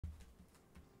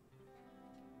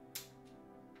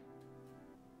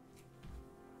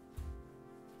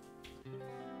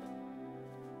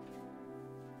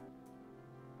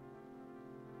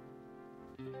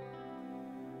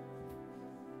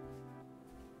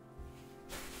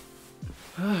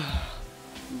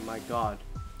My god.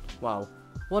 Wow.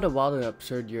 What a wild and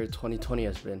absurd year 2020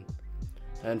 has been.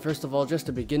 And first of all, just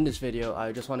to begin this video,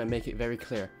 I just want to make it very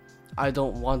clear. I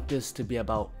don't want this to be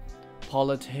about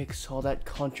politics, all that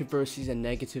controversies and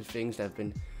negative things that have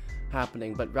been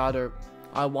happening, but rather,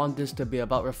 I want this to be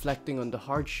about reflecting on the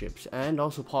hardships and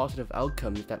also positive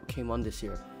outcomes that came on this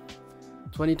year.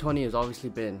 2020 has obviously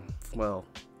been, well,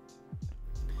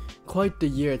 quite the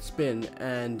year it's been,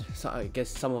 and so I guess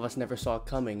some of us never saw it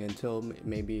coming until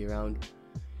maybe around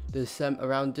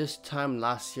this time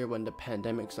last year when the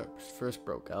pandemic first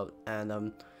broke out.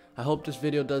 And I hope this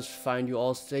video does find you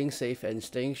all staying safe and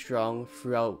staying strong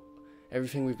throughout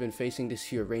everything we've been facing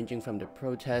this year, ranging from the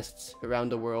protests around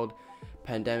the world,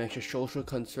 pandemics, to social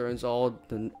concerns,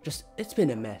 it's been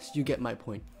a mess. You get my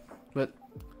point. But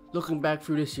looking back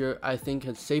through this year, I think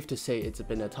it's safe to say it's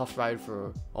been a tough ride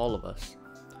for all of us.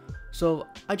 So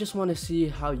I just want to see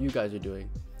how you guys are doing,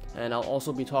 and I'll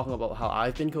also be talking about how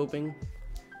I've been coping,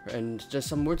 and just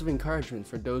some words of encouragement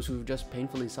for those who are just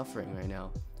painfully suffering right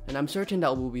now. And I'm certain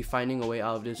that we'll be finding a way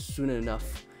out of this soon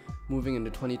enough, moving into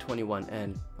 2021,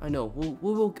 and I know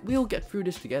we'll get through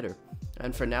this together.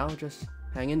 And for now, just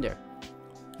hang in there.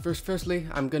 Firstly,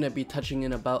 I'm gonna be touching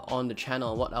in about on the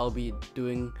channel what I'll be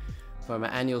doing for my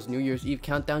annual New Year's Eve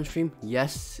countdown stream.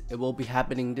 Yes, it will be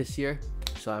happening this year,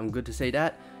 so I'm good to say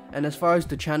that. And as far as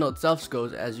the channel itself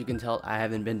goes, as you can tell, I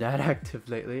haven't been that active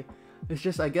lately. It's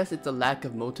just, I guess it's a lack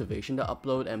of motivation to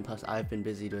upload, and plus I've been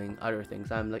busy doing other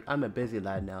things. I'm a busy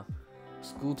lad now.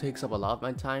 School takes up a lot of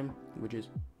my time, which is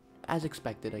as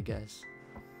expected, I guess.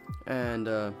 And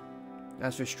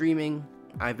as for streaming,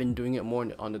 I've been doing it more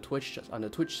on the Twitch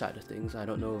side of things. I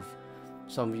don't know if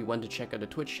some of you want to check out the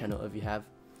Twitch channel. If you have,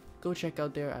 go check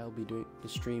out there. The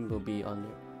stream will be on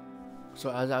there. So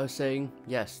as I was saying,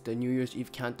 yes, the New Year's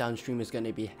Eve countdown stream is going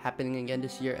to be happening again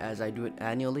this year, as I do it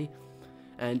annually.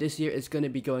 And this year it's going to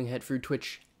be going ahead through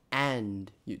Twitch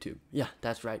and YouTube. Yeah,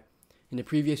 that's right. In the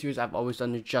previous years, I've always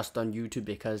done it just on YouTube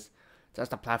because that's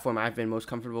the platform I've been most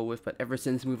comfortable with. But ever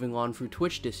since moving on through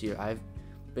Twitch this year, I've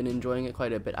been enjoying it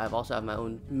quite a bit. I've also have my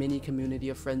own mini community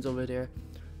of friends over there,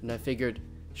 and I figured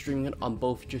streaming it on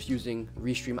both just using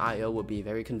Restream.io would be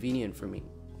very convenient for me.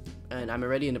 And I'm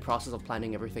already in the process of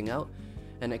planning everything out,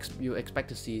 and you expect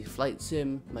to see Flight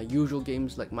Sim, my usual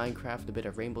games like Minecraft, a bit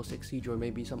of Rainbow Six Siege, or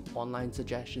maybe some online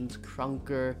suggestions,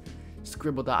 Krunker,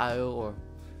 Scribble.io, or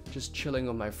just chilling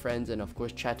with my friends, and of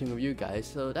course chatting with you guys.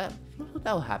 So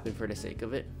that'll happen for the sake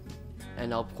of it.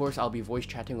 And of course I'll be voice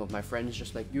chatting with my friends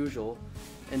just like usual,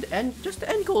 and the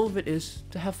end goal of it is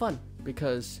to have fun,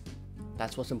 because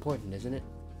that's what's important, isn't it?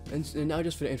 And now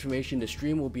just for the information, the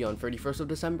stream will be on 31st of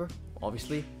December,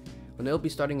 obviously, and it'll be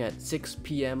starting at 6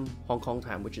 p.m. Hong Kong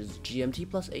time, which is GMT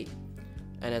 +8.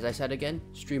 And as I said again,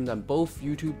 streamed on both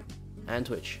YouTube and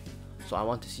Twitch. So I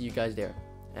want to see you guys there.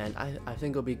 And I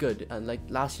think it'll be good. And like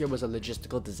last year was a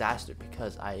logistical disaster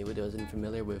because I wasn't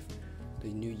familiar with the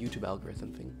new YouTube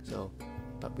algorithm thing. So,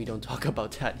 but we don't talk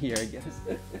about that here, I guess.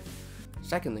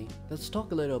 Secondly, let's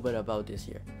talk a little bit about this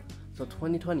year. So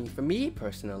 2020, for me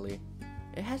personally,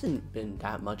 it hasn't been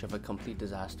that much of a complete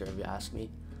disaster if you ask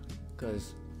me,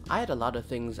 because I had a lot of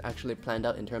things actually planned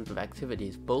out in terms of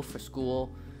activities, both for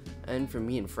school and for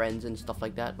me and friends and stuff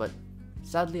like that, but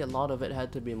sadly a lot of it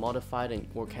had to be modified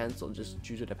or cancelled just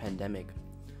due to the pandemic,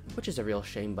 which is a real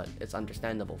shame, but it's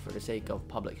understandable for the sake of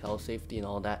public health, safety and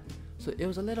all that. So it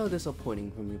was a little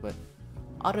disappointing for me, but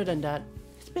other than that,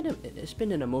 it's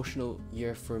been an emotional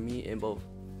year for me in both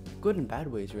good and bad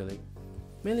ways, really.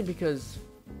 Mainly because,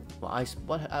 well,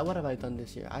 what have I done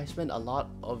this year? I spent a lot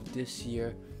of this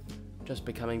year just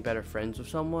becoming better friends with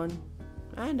someone,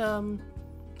 and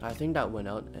I think that went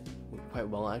out quite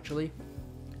well actually.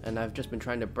 And I've just been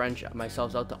trying to branch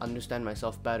myself out to understand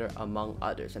myself better among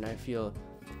others, and I feel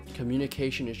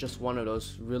communication is just one of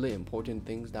those really important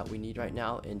things that we need right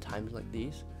now in times like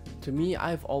these. To me,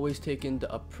 I've always taken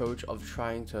the approach of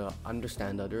trying to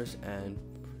understand others, and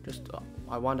just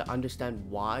I want to understand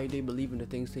why they believe in the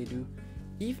things they do,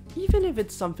 even if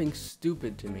it's something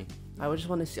stupid to me. I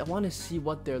want to see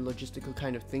what their logistical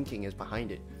kind of thinking is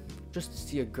behind it, just to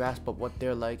see a grasp of what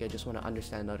they're like. I just want to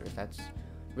understand others. That's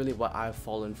really what I've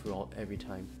fallen through every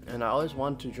time, and I always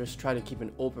want to just try to keep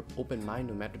an open mind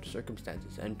no matter the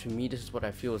circumstances. And to me, this is what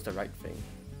I feel is the right thing.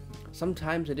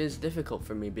 Sometimes it is difficult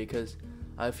for me because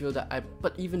I feel that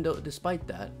but even though, despite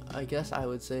that, I guess I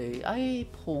would say I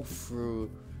pull through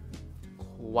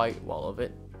quite well of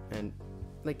it. And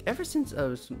like ever since I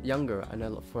was younger,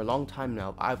 and for a long time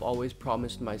now, I've always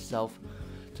promised myself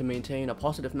to maintain a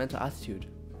positive mental attitude,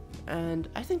 and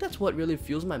I think that's what really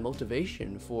fuels my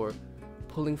motivation for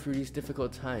pulling through these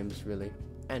difficult times, really.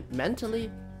 And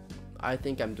mentally, I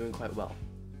think I'm doing quite well,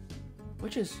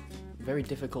 which is very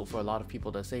difficult for a lot of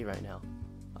people to say right now,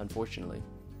 unfortunately.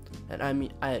 And I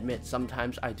mean, I admit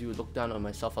sometimes I do look down on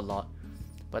myself a lot,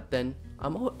 but then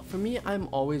for me, I'm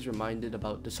always reminded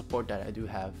about the support that I do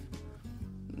have.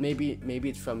 Maybe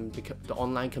it's from the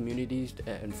online communities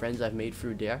and friends I've made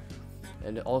through there,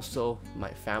 and also my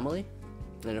family,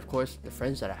 and of course the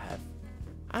friends that I have.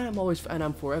 And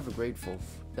I'm forever grateful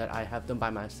that I have them by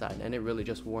my side, and it really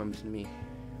just warms me.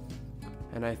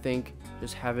 And I think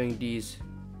just having these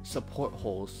support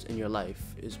holes in your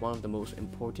life is one of the most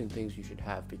important things you should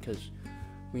have, because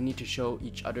we need to show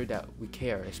each other that we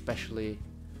care, especially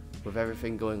with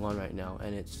everything going on right now,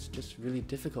 and it's just really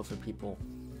difficult for people.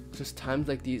 Just times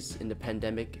like these in the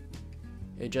pandemic,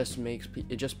 it just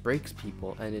breaks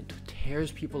people, and it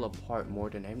tears people apart more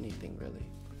than anything, really.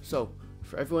 So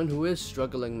for everyone who is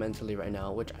struggling mentally right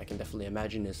now, which I can definitely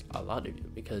imagine is a lot of you,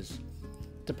 because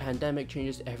the pandemic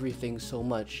changes everything so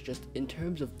much, just in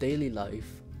terms of daily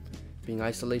life, being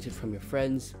isolated from your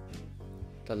friends,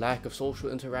 the lack of social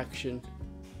interaction.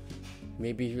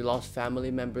 Maybe you lost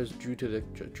family members due to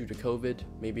COVID.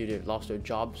 Maybe they lost their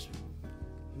jobs.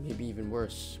 Maybe even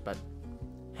worse. But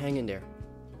hang in there.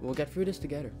 We'll get through this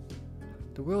together.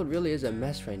 The world really is a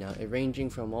mess right now, ranging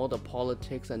from all the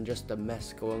politics and just the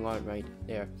mess going on right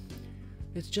there.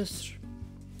 It's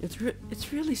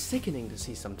really sickening to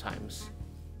see sometimes.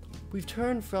 We've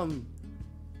turned from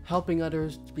helping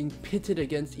others to being pitted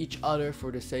against each other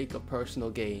for the sake of personal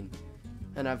gain.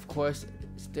 And of course,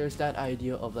 there's that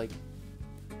idea of like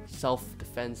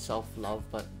self-defense, self-love,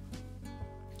 but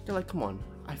you're like, come on,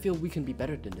 I feel we can be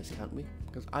better than this, can't we?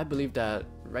 Because I believe that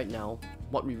right now,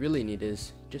 what we really need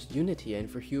is just unity, and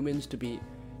for humans to be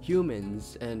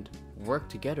humans and work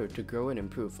together to grow and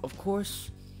improve. Of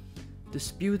course,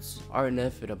 disputes are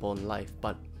inevitable in life,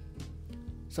 but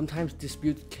sometimes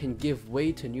disputes can give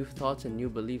way to new thoughts and new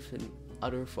beliefs in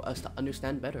order for us to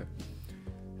understand better.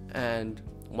 And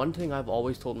one thing I've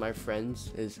always told my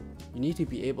friends is you need to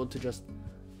be able to just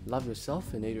love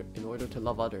yourself in order to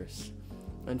love others.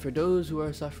 And for those who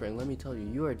are suffering, let me tell you,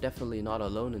 you are definitely not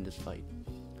alone in this fight.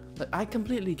 Like, I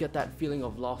completely get that feeling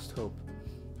of lost hope.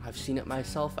 I've seen it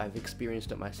myself, I've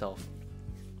experienced it myself.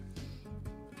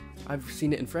 I've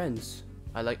seen it in friends.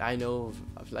 I know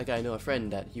a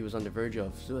friend that he was on the verge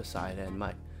of suicide, and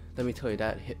let me tell you,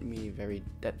 that hit me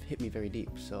very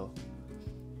deep. So,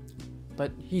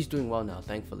 but he's doing well now,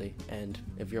 thankfully. And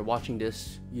if you're watching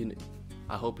this,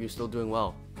 I hope you're still doing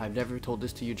well. I've never told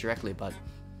this to you directly, but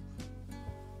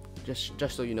just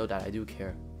so you know that I do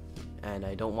care, and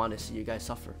I don't want to see you guys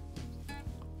suffer.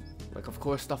 Like, of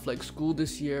course, stuff like school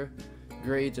this year,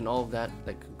 grades and all of that,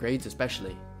 like grades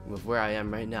especially, with where I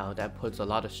am right now, that puts a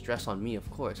lot of stress on me, of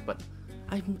course, but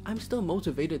I'm still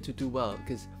motivated to do well,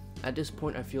 because at this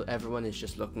point I feel everyone is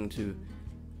just looking to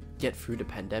get through the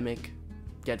pandemic,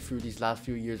 get through these last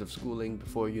few years of schooling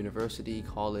before university,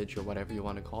 college, or whatever you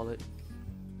want to call it.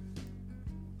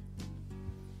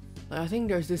 I think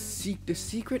there's the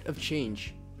secret of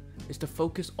change is to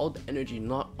focus all the energy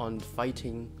not on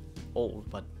fighting old,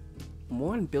 but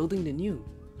more on building the new.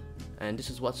 And this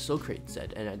is what Socrates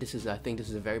said, and I think this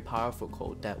is a very powerful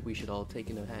quote that we should all take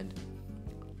in hand.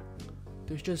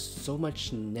 There's just so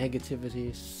much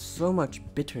negativity, so much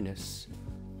bitterness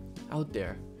out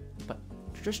there, but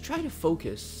just try to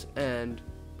focus and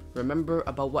remember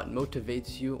about what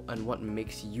motivates you and what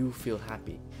makes you feel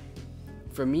happy.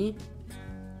 For me,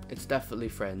 it's definitely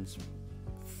friends,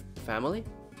 family,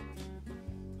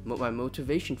 my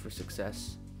motivation for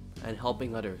success, and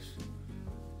helping others.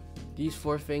 These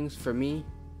 4 things for me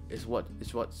is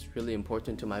what's really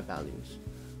important to my values.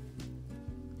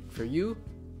 For you,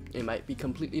 it might be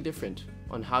completely different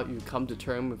on how you come to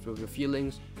terms with your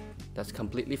feelings. That's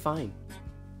completely fine.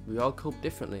 We all cope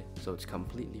differently, so it's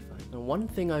completely fine. And one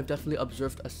thing I've definitely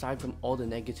observed aside from all the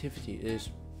negativity is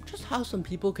just how some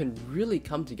people can really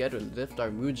come together and lift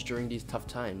our moods during these tough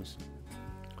times.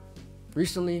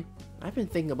 Recently, I've been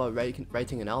thinking about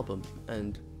writing an album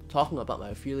and talking about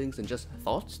my feelings and just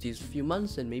thoughts these few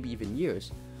months and maybe even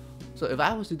years. So if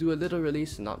I was to do a little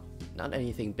release, not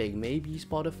anything big, maybe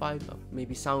Spotify,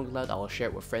 maybe SoundCloud, I'll share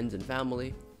it with friends and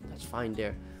family. That's fine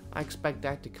there. I expect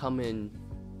that to come in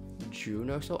June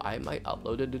or so. I might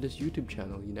upload it to this YouTube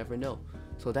channel, you never know.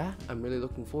 So that I'm really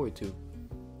looking forward to.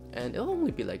 And it'll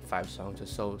only be like 5 songs or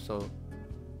so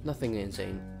nothing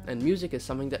insane. And music is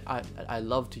something that I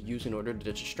love to use in order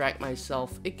to distract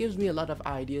myself. It gives me a lot of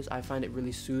ideas. I find it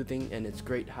really soothing, and it's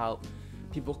great how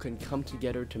people can come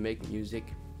together to make music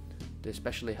to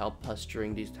especially help us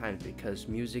during these times, because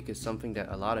music is something that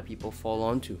a lot of people fall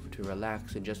onto to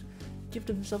relax and just give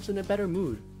themselves in a better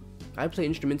mood. I play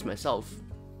instruments myself,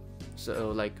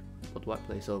 So like, what do I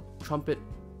play? So trumpet,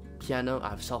 piano,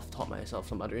 I've self-taught myself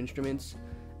some other instruments,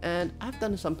 and I've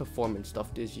done some performance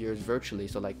stuff this year virtually.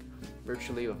 So like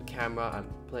virtually with a camera, I'm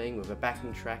playing with a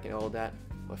backing track and all that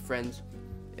with friends.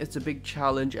 It's a big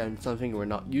challenge and something we're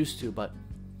not used to, but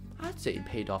I'd say it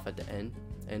paid off at the end.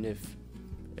 And if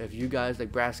you guys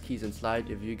like Brass Keys and Slide,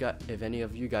 if any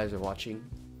of you guys are watching,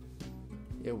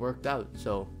 it worked out.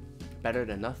 So better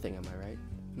than nothing, am I right?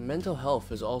 Mental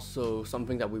health is also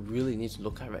something that we really need to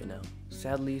look at right now.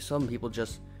 Sadly, some people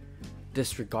just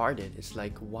disregard it. It's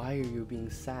like, why are you being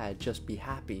sad? Just be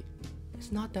happy.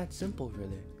 It's not that simple,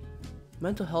 really.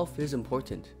 Mental health is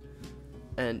important,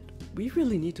 and we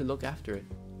really need to look after it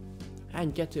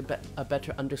and get to a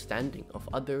better understanding of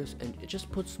others, and it just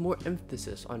puts more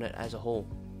emphasis on it as a whole.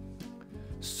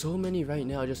 So many right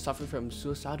now just suffer from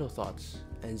suicidal thoughts,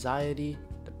 anxiety,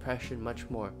 depression, much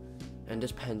more. And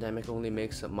this pandemic only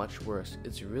makes it much worse.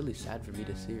 It's really sad for me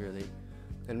to see, really.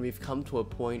 And we've come to a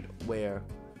point where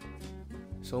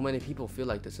so many people feel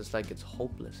like this. It's like it's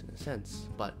hopeless in a sense.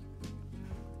 But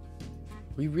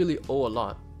we really owe a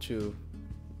lot to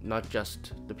not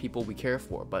just the people we care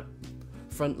for, but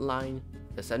frontline,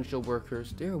 essential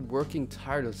workers. They're working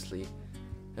tirelessly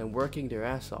and working their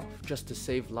ass off just to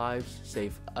save lives,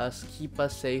 save us, keep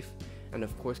us safe, and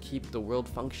of course keep the world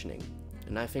functioning.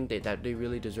 And I think that they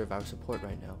really deserve our support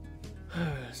right now.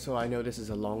 So I know this is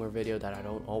a longer video that I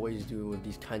don't always do with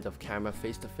these kinds of camera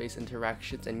face-to-face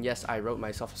interactions, and yes, I wrote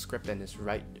myself a script and it's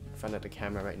right in front of the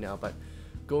camera right now, but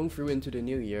going through into the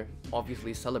new year,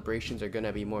 obviously celebrations are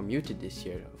gonna be more muted this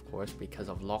year, of course, because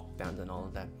of lockdowns and all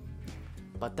of that.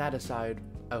 But that aside,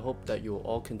 I hope that you will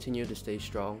all continue to stay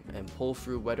strong and pull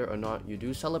through whether or not you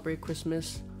do celebrate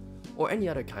Christmas or any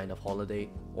other kind of holiday,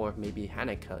 or maybe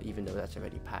Hanukkah, even though that's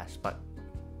already passed. But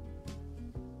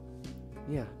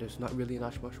yeah, there's not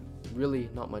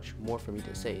much more for me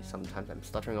to say. Sometimes I'm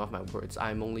stuttering off my words.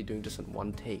 I'm only doing this in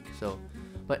one take. So,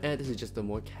 but this is just a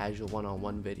more casual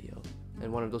one-on-one video,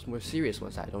 and one of those more serious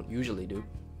ones that I don't usually do.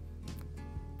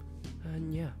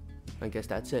 And yeah, I guess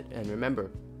that's it. And remember,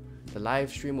 the live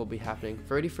stream will be happening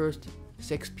 31st,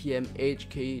 6 p.m.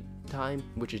 HK time,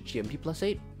 which is GMT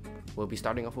 +8. We'll be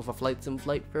starting off with a flight sim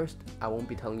flight first. I won't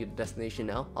be telling you the destination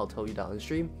now. I'll tell you that on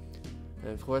stream.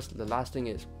 And of course, the last thing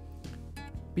is,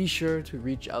 be sure to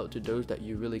reach out to those that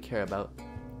you really care about,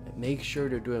 and make sure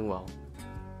they're doing well.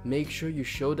 Make sure you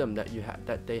show them that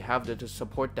they have the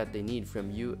support that they need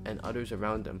from you and others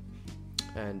around them.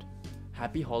 And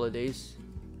happy holidays,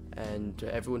 and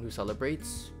to everyone who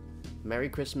celebrates, Merry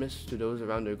Christmas to those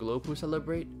around the globe who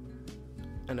celebrate.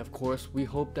 And of course, we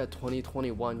hope that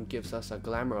 2021 gives us a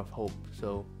glimmer of hope.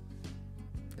 So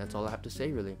that's all I have to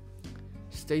say, really.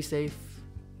 Stay safe,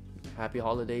 happy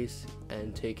holidays,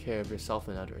 and take care of yourself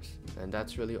and others. And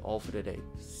that's really all for today.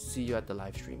 See you at the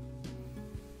live stream.